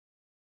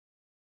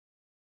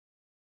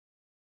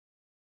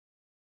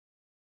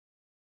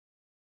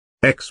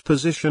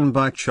Exposition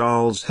by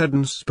Charles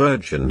Haddon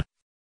Spurgeon.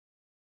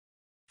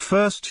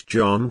 1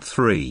 John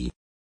 3.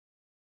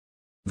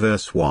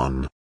 Verse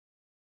 1.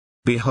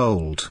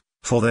 Behold,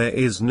 for there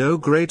is no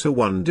greater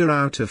wonder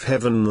out of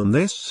heaven than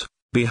this,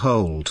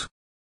 behold.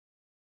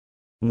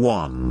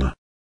 1.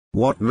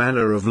 What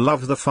manner of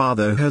love the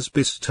Father has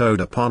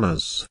bestowed upon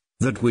us,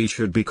 that we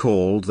should be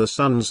called the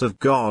sons of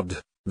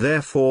God,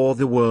 therefore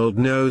the world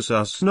knows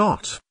us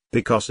not,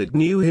 because it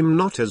knew him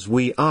not. As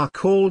we are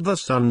called the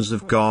sons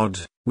of God,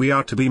 we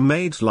are to be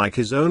made like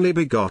his only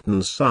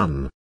begotten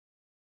Son.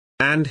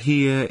 And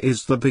here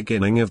is the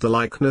beginning of the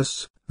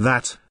likeness,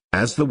 that,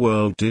 as the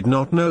world did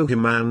not know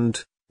him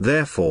and,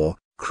 therefore,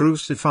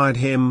 crucified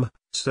him,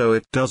 so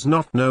it does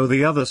not know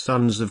the other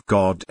sons of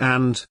God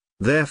and,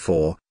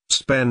 therefore,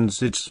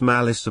 spends its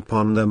malice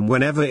upon them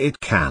whenever it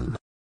can.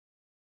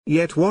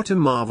 Yet what a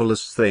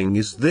marvelous thing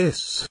is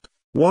this!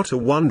 What a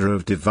wonder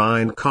of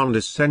divine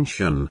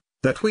condescension,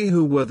 that we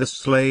who were the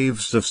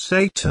slaves of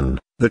Satan,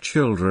 the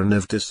children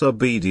of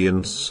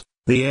disobedience,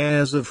 the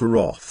heirs of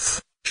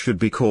wrath, should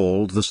be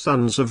called the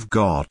sons of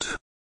God.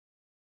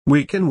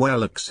 We can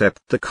well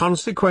accept the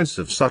consequence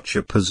of such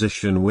a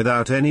position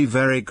without any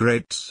very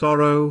great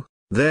sorrow,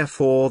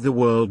 therefore the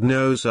world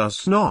knows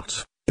us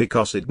not,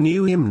 because it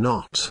knew him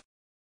not.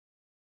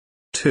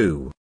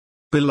 2.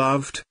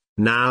 Beloved,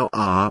 now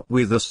are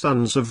we the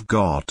sons of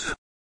God.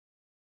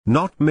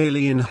 Not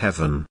merely in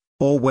heaven,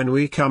 or when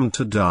we come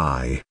to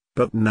die,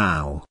 but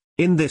now,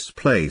 in this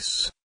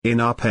place, in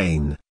our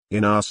pain,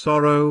 in our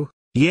sorrow,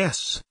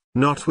 yes,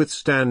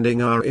 notwithstanding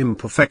our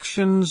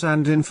imperfections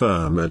and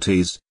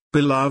infirmities,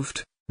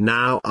 beloved,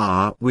 now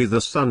are we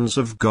the sons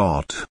of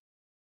God.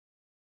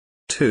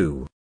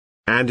 2.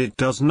 And it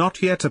does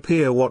not yet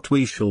appear what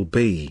we shall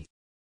be.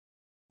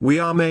 We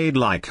are made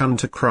like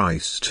unto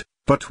Christ,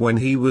 but when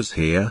he was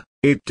here,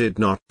 it did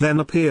not then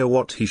appear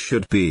what he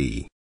should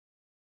be.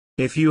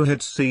 If you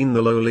had seen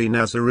the lowly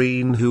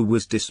Nazarene who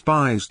was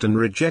despised and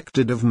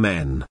rejected of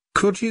men,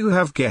 could you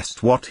have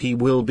guessed what he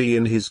will be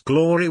in his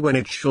glory when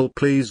it shall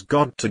please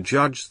God to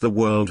judge the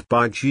world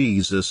by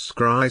Jesus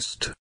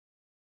Christ?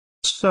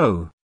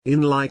 So,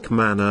 in like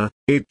manner,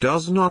 it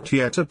does not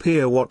yet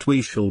appear what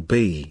we shall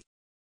be.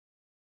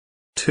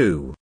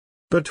 2.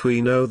 But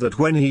we know that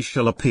when he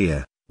shall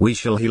appear, we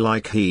shall be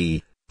like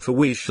he, for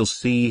we shall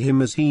see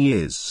him as he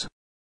is.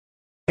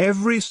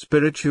 Every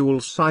spiritual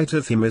sight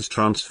of him is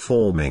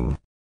transforming.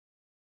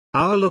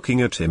 Our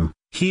looking at him,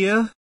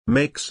 here,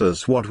 makes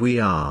us what we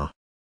are.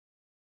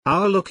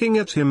 Our looking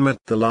at him at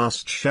the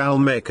last shall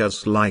make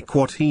us like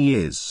what he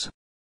is.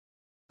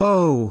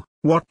 Oh,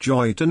 what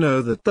joy to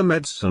know that the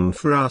medicine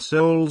for our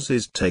souls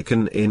is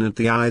taken in at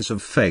the eyes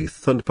of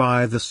faith, and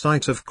by the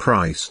sight of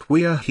Christ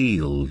we are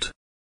healed.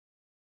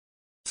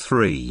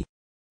 3.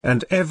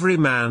 And every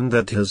man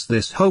that has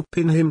this hope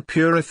in him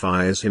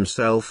purifies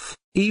himself,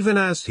 even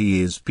as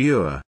he is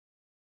pure.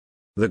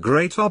 The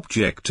great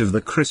object of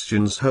the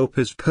Christian's hope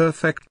is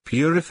perfect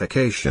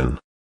purification.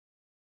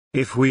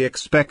 If we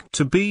expect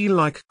to be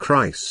like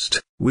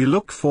Christ, we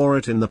look for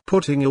it in the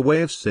putting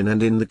away of sin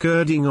and in the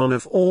girding on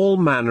of all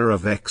manner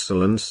of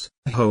excellence,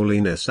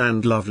 holiness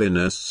and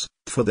loveliness,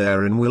 for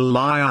therein will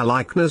lie our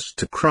likeness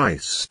to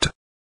Christ.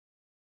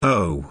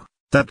 Oh,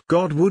 that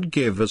God would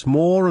give us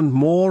more and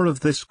more of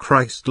this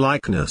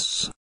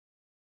Christ-likeness.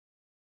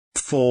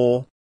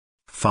 4.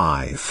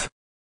 5.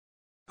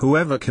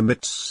 Whoever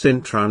commits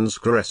sin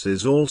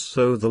transgresses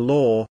also the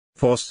law,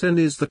 for sin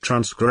is the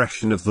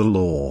transgression of the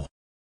law.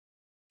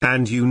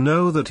 And you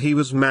know that he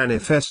was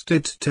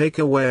manifested to take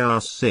away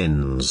our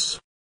sins.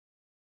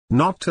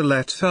 Not to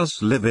let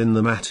us live in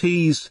them at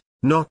ease,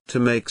 not to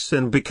make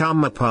sin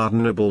become a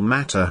pardonable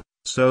matter,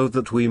 so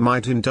that we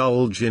might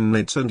indulge in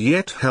it and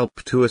yet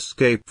help to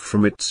escape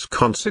from its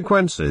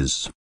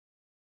consequences.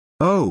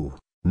 Oh,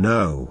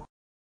 no.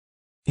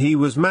 He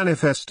was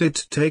manifested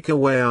to take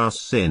away our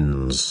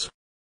sins.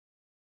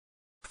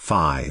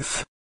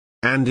 5.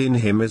 And in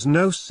him is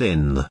no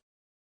sin.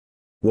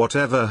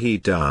 Whatever he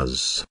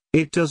does,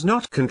 it does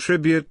not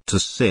contribute to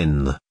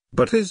sin,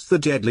 but is the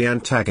deadly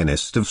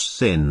antagonist of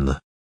sin.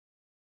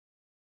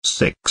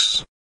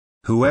 6.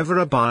 Whoever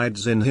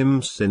abides in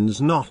him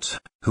sins not,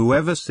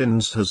 whoever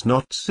sins has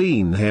not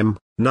seen him,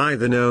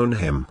 neither known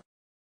him.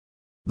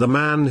 The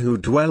man who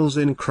dwells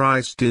in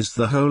Christ is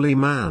the holy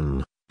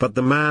man, but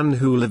the man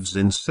who lives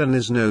in sin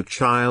is no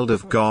child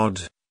of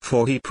God,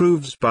 for he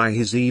proves by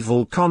his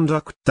evil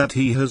conduct that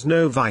he has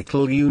no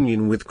vital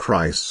union with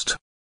Christ.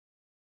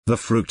 The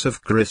fruit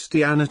of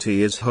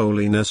Christianity is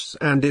holiness,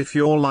 and if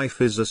your life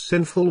is a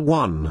sinful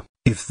one,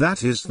 if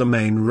that is the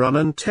main run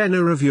and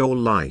tenor of your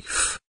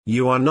life,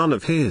 you are none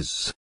of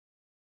his.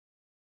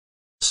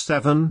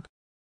 7.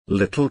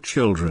 Little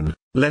children,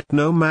 let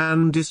no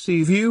man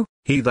deceive you,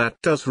 he that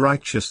does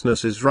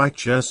righteousness is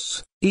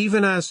righteous,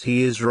 even as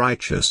he is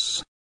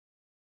righteous.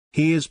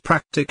 He is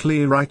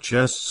practically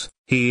righteous,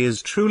 he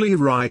is truly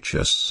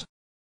righteous.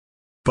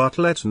 But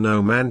let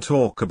no man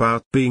talk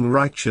about being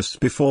righteous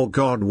before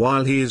God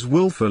while he is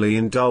willfully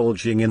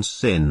indulging in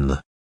sin.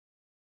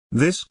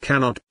 This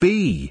cannot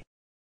be.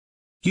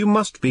 You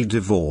must be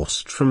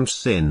divorced from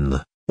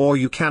sin, or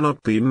you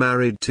cannot be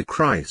married to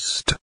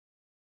Christ.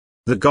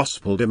 The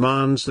gospel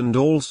demands and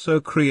also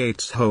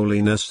creates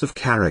holiness of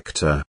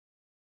character.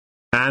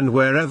 And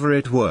wherever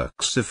it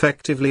works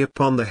effectively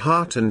upon the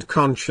heart and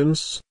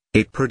conscience,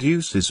 it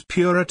produces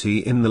purity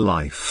in the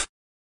life.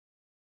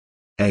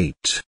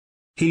 8.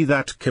 He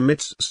that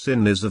commits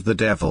sin is of the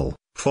devil,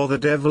 for the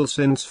devil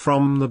sins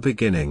from the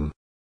beginning.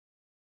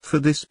 For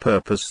this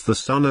purpose the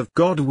Son of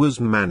God was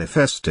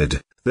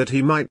manifested, that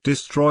he might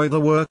destroy the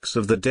works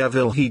of the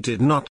devil. He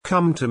did not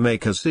come to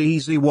make us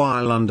easy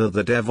while under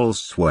the devil's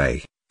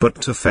sway,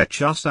 but to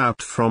fetch us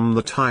out from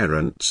the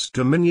tyrant's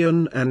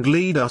dominion and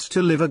lead us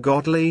to live a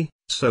godly,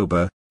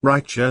 sober,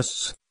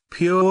 righteous,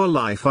 pure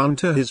life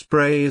unto his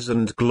praise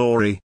and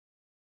glory.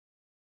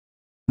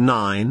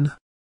 9.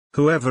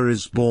 Whoever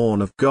is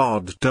born of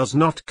God does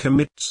not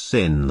commit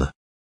sin.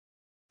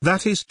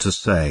 That is to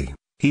say,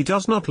 he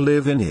does not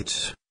live in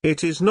it,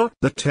 it is not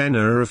the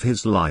tenor of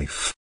his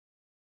life.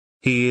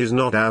 He is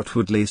not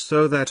outwardly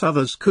so that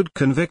others could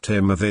convict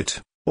him of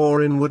it,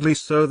 or inwardly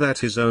so that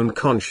his own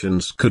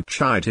conscience could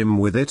chide him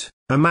with it,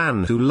 a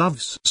man who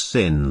loves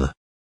sin.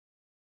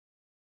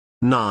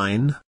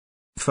 9.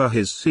 For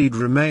his seed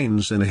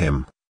remains in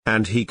him,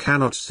 and he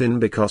cannot sin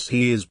because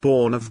he is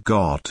born of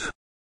God.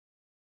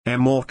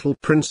 Immortal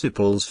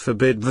principles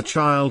forbid the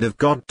child of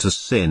God to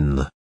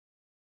sin.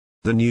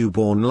 The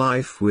newborn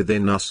life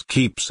within us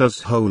keeps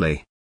us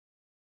holy.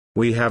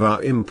 We have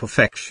our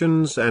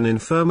imperfections and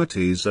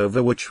infirmities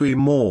over which we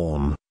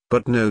mourn,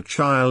 but no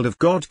child of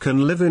God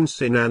can live in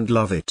sin and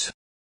love it.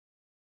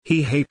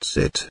 He hates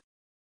it.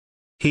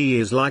 He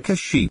is like a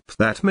sheep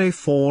that may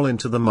fall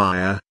into the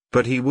mire,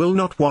 but he will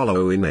not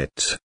wallow in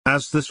it,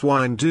 as the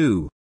swine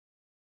do.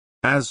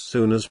 As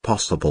soon as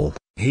possible,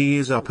 he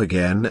is up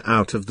again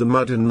out of the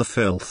mud and the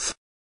filth.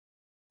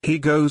 He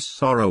goes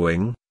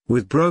sorrowing,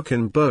 with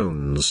broken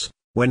bones,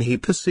 when he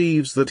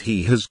perceives that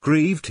he has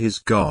grieved his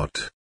God.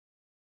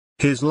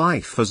 His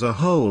life as a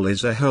whole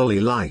is a holy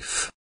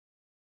life.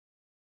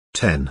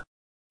 10.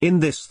 In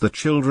this the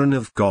children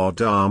of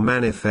God are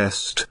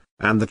manifest,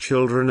 and the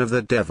children of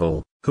the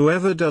devil.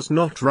 Whoever does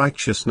not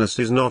righteousness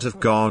is not of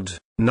God,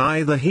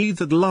 neither he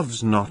that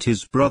loves not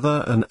his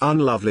brother. An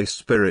unlovely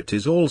spirit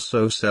is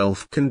also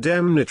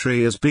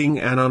self-condemnatory, as being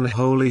an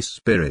unholy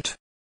spirit.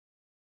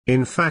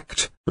 In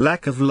fact,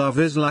 lack of love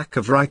is lack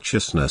of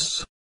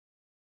righteousness.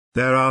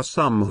 There are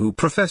some who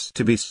profess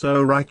to be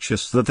so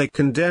righteous that they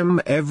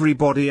condemn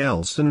everybody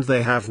else, and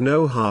they have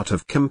no heart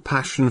of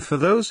compassion for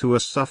those who are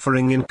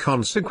suffering in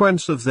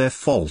consequence of their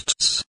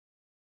faults.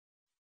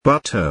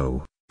 But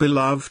oh,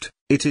 beloved,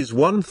 it is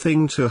one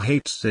thing to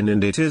hate sin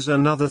and it is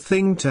another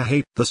thing to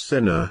hate the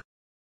sinner.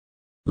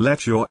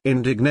 Let your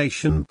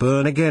indignation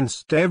burn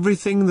against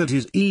everything that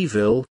is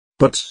evil,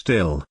 but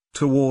still,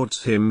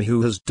 towards him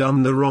who has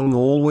done the wrong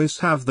always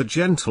have the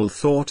gentle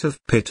thought of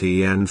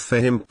pity, and for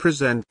him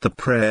present the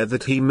prayer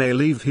that he may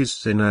leave his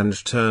sin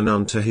and turn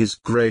unto his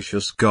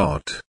gracious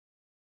God.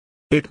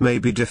 It may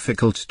be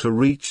difficult to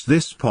reach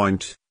this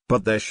point,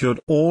 but there should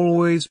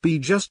always be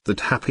just that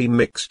happy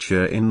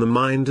mixture in the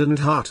mind and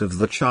heart of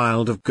the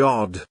child of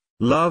God,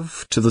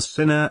 love to the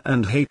sinner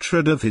and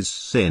hatred of his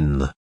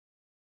sin.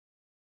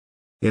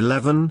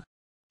 11,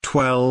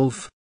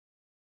 12.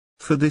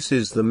 For this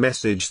is the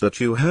message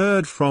that you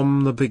heard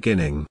from the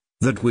beginning,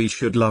 that we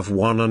should love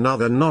one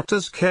another, not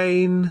as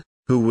Cain,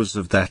 who was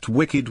of that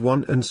wicked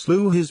one and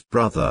slew his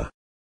brother.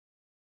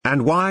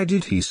 And why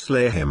did he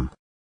slay him?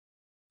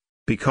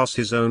 Because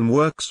his own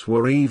works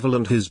were evil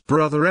and his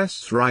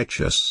brother's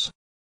righteous.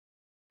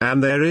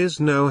 And there is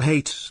no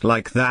hate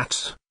like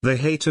that, the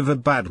hate of a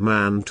bad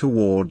man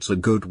towards a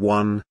good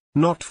one,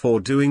 not for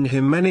doing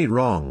him any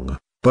wrong,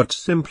 but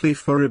simply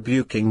for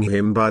rebuking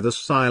him by the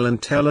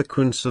silent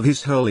eloquence of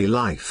his holy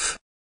life.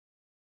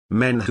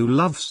 Men who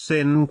love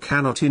sin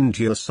cannot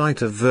endure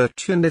sight of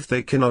virtue, and if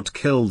they cannot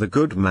kill the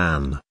good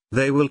man,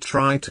 they will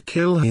try to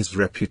kill his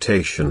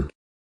reputation.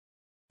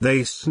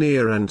 They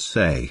sneer and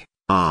say,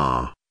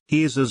 "Ah,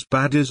 he is as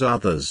bad as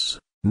others,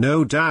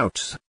 no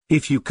doubt,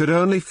 if you could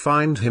only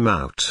find him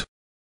out."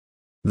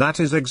 That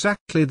is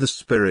exactly the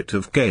spirit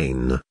of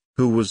Cain,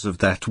 who was of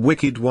that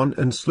wicked one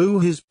and slew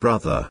his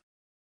brother.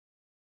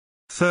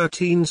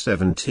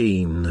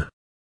 13:17.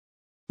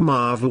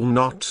 Marvel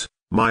not,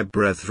 my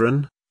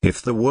brethren,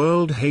 if the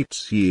world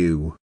hates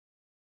you.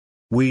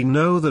 We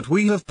know that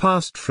we have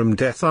passed from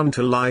death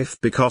unto life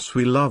because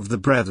we love the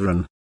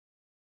brethren.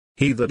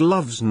 He that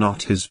loves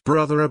not his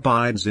brother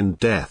abides in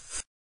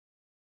death.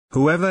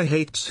 Whoever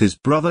hates his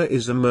brother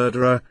is a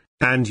murderer,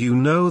 and you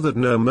know that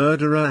no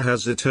murderer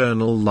has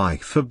eternal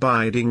life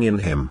abiding in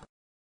him.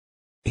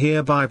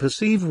 Hereby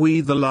perceive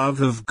we the love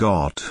of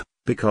God,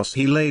 because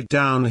he laid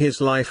down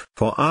his life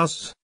for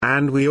us,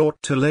 and we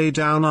ought to lay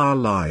down our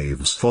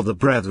lives for the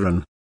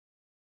brethren.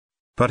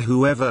 But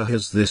whoever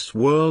has this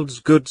world's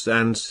goods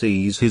and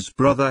sees his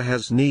brother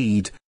has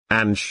need,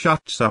 and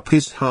shuts up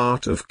his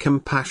heart of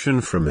compassion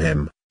from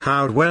him,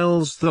 how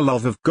dwells the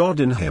love of God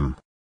in him?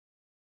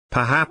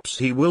 Perhaps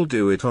he will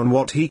do it on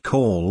what he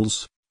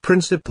calls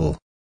principle.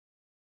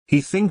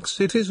 he thinks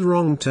it is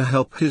wrong to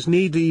help his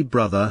needy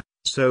brother,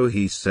 so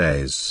he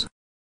says.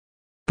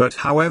 But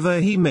however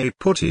he may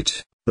put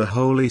it, the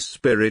Holy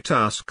Spirit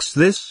asks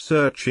this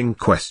searching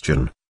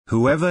question: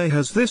 whoever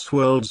has this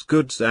world's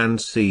goods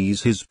and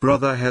sees his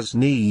brother has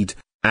need,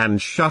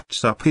 and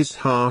shuts up his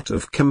heart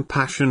of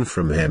compassion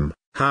from him,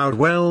 how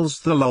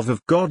dwells the love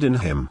of God in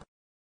him?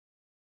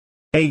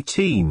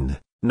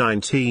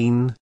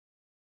 18:19.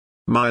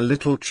 My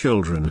little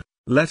children,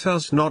 let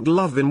us not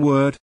love in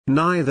word,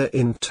 neither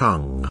in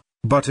tongue,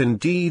 but in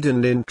deed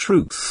and in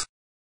truth.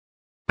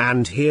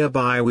 And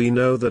hereby we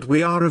know that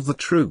we are of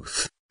the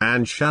truth,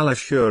 and shall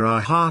assure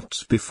our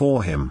hearts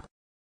before him.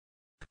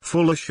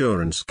 Full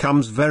assurance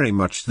comes very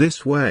much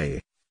this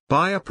way,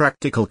 by a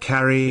practical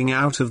carrying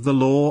out of the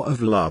law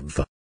of love.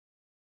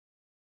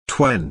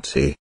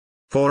 20.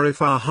 For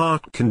if our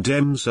heart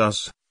condemns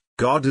us,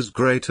 God is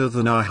greater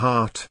than our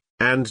heart,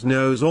 and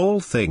knows all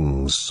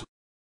things,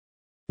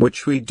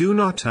 which we do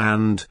not,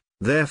 and,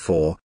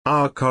 therefore,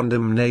 our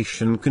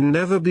condemnation can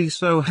never be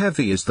so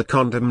heavy as the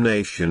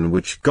condemnation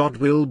which God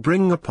will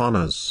bring upon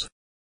us.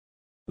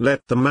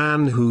 Let the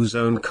man whose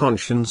own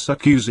conscience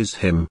accuses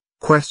him,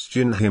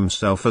 question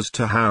himself as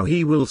to how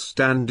he will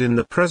stand in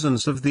the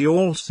presence of the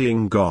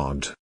all-seeing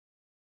God.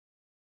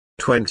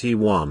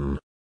 21.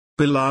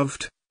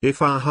 Beloved,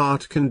 if our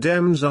heart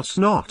condemns us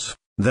not,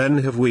 then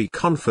have we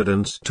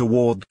confidence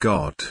toward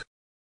God.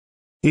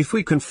 If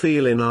we can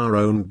feel in our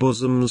own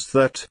bosoms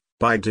that,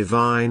 by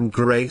divine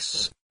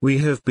grace, we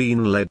have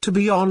been led to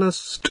be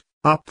honest,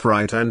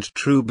 upright and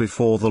true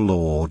before the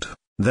Lord,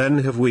 then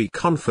have we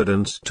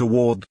confidence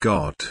toward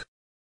God.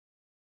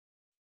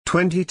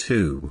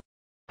 22.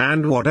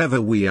 And whatever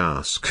we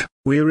ask,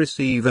 we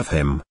receive of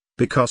him,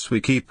 because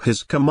we keep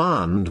his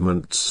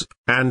commandments,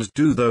 and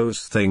do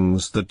those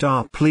things that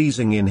are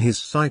pleasing in his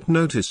sight.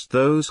 Notice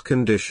those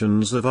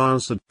conditions of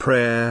answered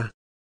prayer.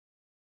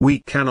 We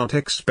cannot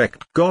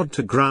expect God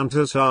to grant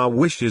us our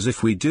wishes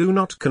if we do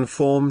not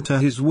conform to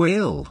his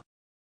will.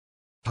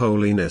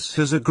 Holiness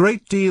has a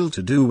great deal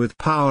to do with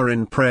power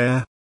in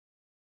prayer.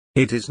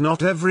 It is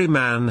not every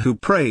man who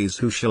prays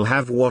who shall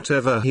have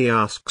whatever he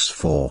asks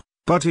for,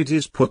 but it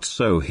is put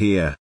so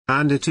here,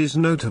 and it is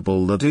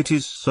notable that it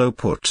is so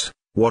put: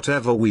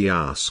 whatever we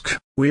ask,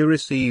 we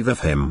receive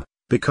of him,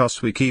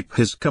 because we keep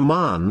his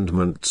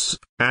commandments,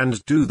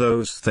 and do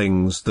those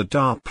things that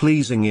are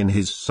pleasing in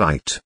his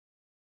sight.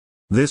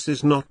 This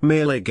is not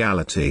mere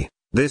legality,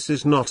 this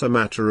is not a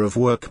matter of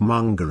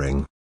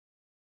work-mongering.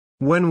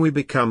 When we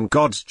become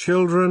God's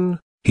children,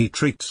 he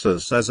treats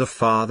us as a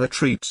father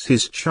treats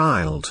his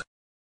child.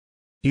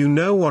 You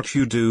know what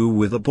you do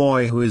with a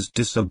boy who is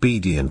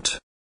disobedient.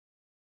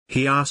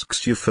 He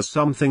asks you for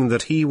something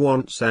that he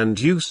wants and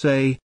you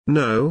say,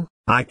 "No,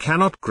 I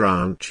cannot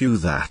grant you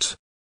that.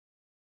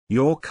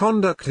 Your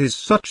conduct is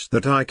such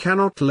that I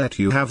cannot let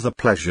you have the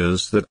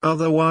pleasures that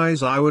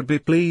otherwise I would be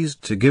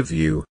pleased to give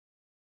you."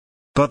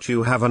 But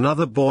you have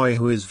another boy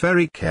who is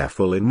very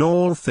careful in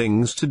all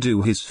things to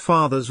do his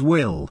father's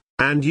will,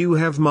 and you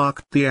have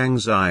marked the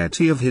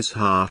anxiety of his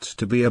heart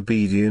to be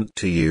obedient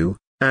to you,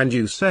 and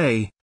you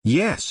say,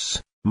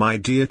 "Yes, my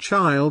dear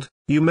child,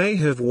 you may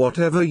have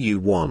whatever you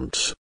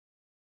want.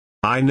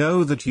 I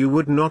know that you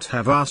would not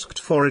have asked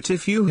for it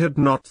if you had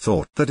not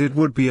thought that it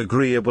would be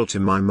agreeable to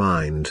my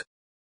mind.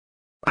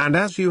 And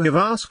as you have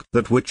asked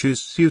that which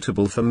is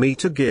suitable for me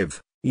to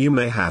give, you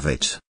may have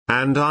it,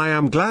 and I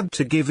am glad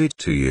to give it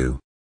to you."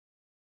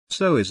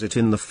 So is it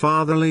in the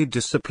fatherly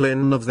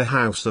discipline of the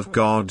house of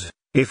God.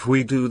 If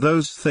we do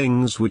those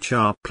things which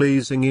are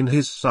pleasing in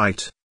his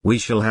sight, we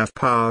shall have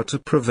power to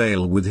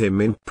prevail with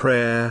him in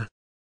prayer.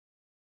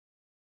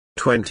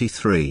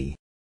 23.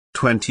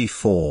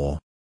 24.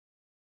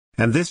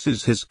 And this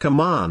is his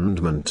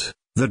commandment,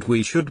 that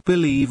we should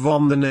believe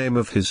on the name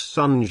of his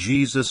Son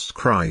Jesus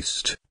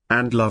Christ,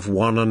 and love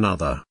one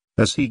another,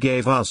 as he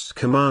gave us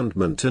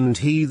commandment. And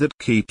he that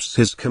keeps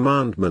his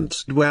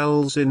commandments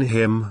dwells in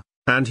him,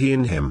 and he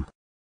in him.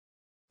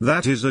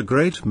 That is a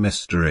great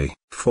mystery,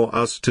 for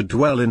us to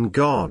dwell in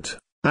God,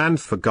 and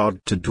for God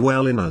to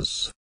dwell in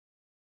us.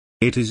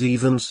 It is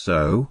even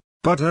so,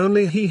 but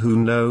only he who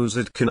knows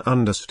it can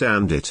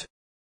understand it.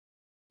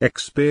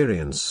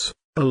 Experience,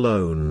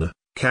 alone,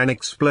 can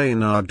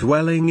explain our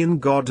dwelling in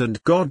God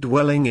and God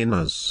dwelling in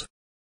us.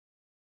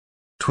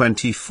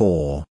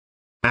 24.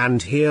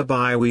 And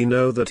hereby we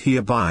know that he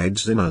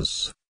abides in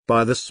us,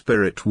 by the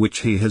Spirit which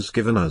he has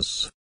given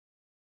us.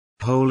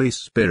 Holy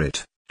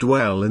Spirit,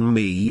 dwell in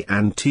me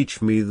and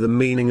teach me the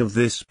meaning of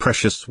this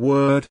precious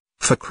word,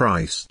 for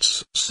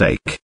Christ's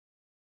sake.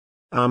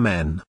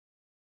 Amen.